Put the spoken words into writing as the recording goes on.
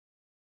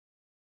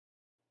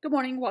Good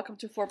morning, welcome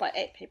to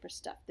 4x8 Paper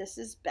Stuff. This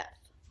is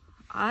Beth.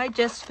 I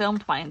just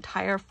filmed my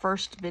entire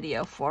first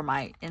video for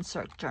my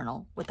insert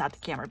journal without the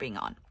camera being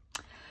on.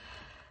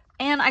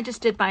 And I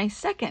just did my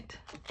second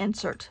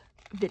insert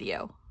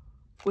video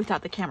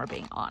without the camera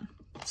being on.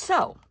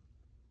 So,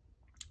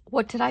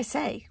 what did I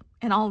say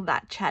in all of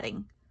that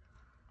chatting?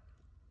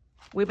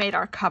 We made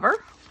our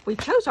cover. We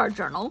chose our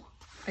journal.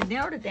 I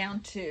narrowed it down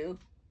to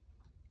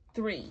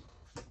 3.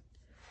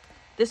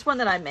 This one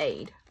that I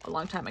made a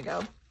long time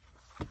ago.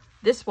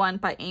 This one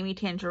by Amy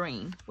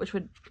Tangerine, which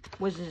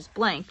was just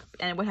blank,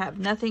 and it would have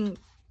nothing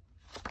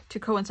to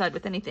coincide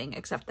with anything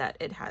except that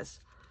it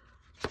has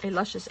a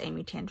luscious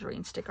Amy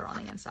Tangerine sticker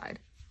on the inside.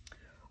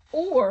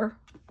 Or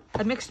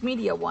a mixed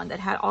media one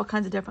that had all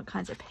kinds of different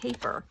kinds of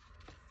paper.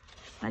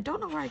 And I don't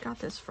know where I got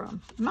this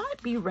from. It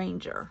might be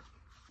Ranger.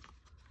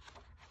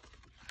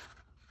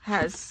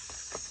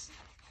 Has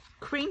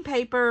cream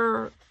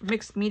paper,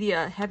 mixed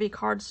media, heavy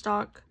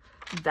cardstock,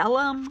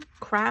 vellum,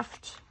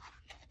 craft,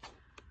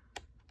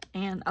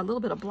 and a little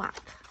bit of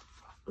black.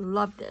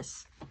 Love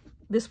this.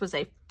 This was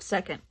a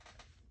second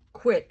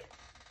quick.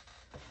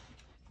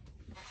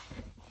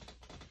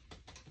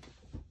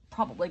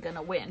 Probably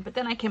gonna win. But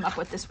then I came up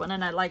with this one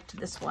and I liked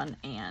this one,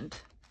 and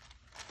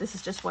this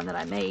is just one that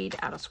I made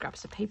out of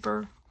scraps of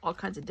paper, all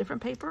kinds of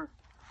different paper.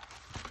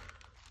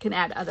 Can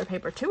add other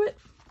paper to it.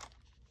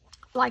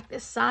 Like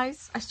this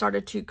size. I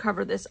started to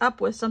cover this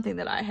up with something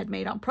that I had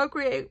made on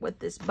Procreate with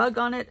this bug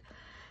on it,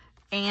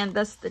 and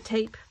thus the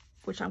tape,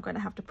 which I'm going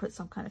to have to put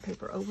some kind of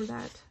paper over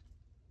that.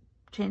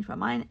 Changed my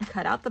mind and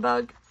cut out the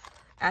bug.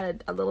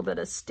 Added a little bit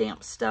of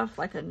stamp stuff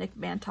like a Nick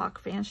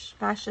Mantock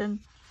fashion.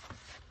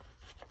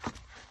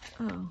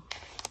 Oh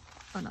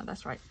no,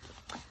 that's right.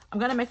 I'm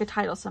going to make a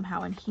title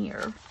somehow in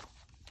here.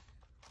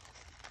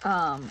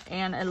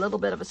 And a little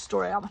bit of a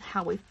story on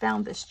how we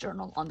found this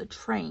journal on the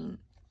train.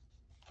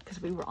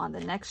 Because we were on the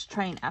next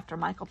train after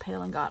Michael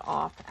Palin got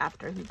off,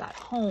 after he got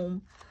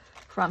home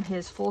from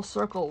his full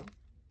circle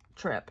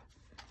trip.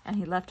 And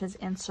he left his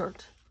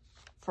insert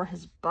for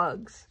his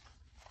bugs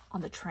on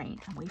the train,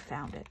 and we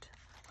found it.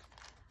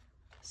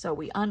 So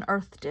we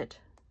unearthed it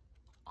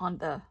on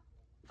the,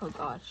 oh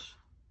gosh,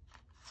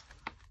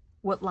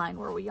 what line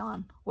were we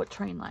on? What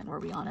train line were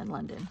we on in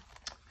London?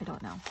 I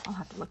don't know. I'll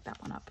have to look that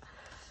one up.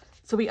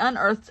 So we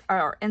unearthed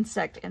our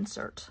insect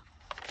insert.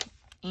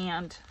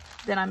 And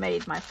then I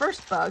made my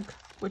first bug,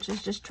 which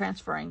is just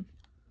transferring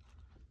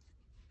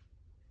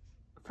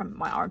from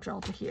my art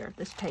journal to here,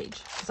 this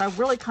page, because I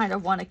really kind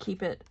of want to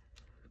keep it,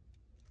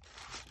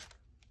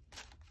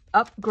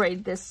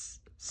 upgrade this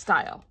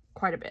style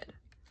quite a bit,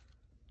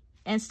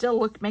 and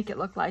still make it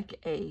look like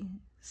a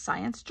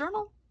science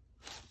journal.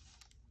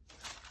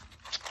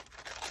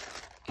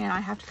 And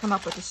I have to come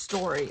up with a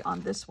story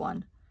on this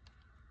one.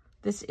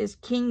 This is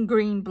King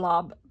Green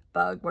Blob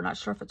Bug. We're not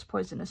sure if it's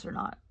poisonous or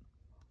not.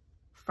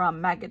 From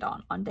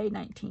Magadon on day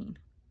 19.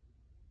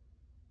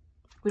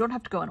 We don't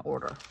have to go in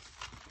order.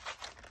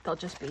 They'll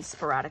just be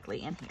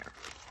sporadically in here.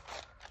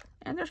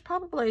 And there's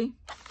probably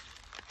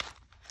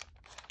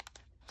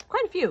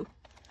quite a few.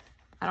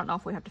 I don't know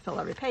if we have to fill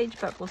every page,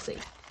 but we'll see.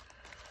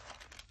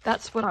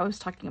 That's what I was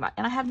talking about.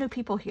 And I have new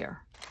people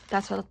here.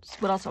 That's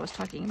what else I was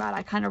talking about.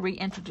 I kind of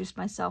reintroduced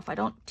myself. I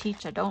don't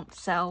teach. I don't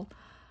sell.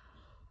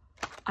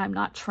 I'm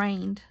not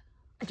trained.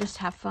 I just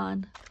have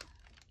fun.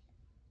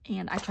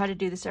 And I try to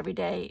do this every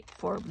day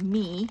for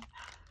me.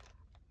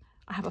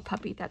 I have a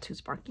puppy. That's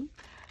who's barking.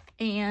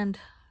 And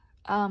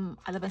I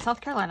live in South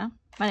Carolina.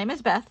 My name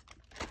is Beth.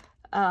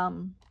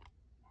 I've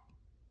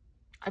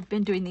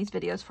been doing these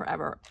videos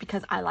forever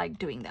because I like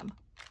doing them.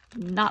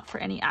 Not for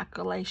any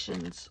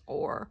accolades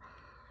or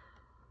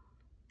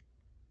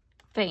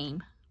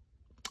fame.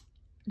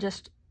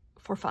 Just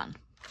for fun.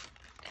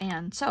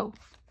 And so,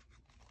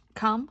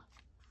 come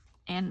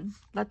and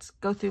let's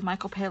go through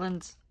Michael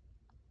Palin's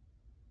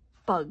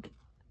bug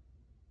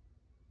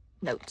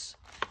notes.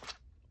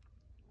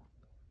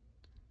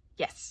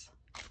 Yes.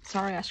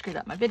 Sorry I screwed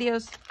up my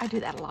videos. I do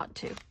that a lot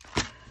too.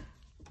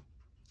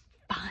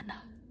 Fun.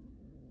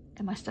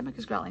 And my stomach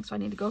is growling, so I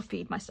need to go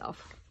feed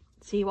myself.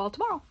 See you all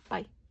tomorrow.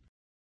 Bye.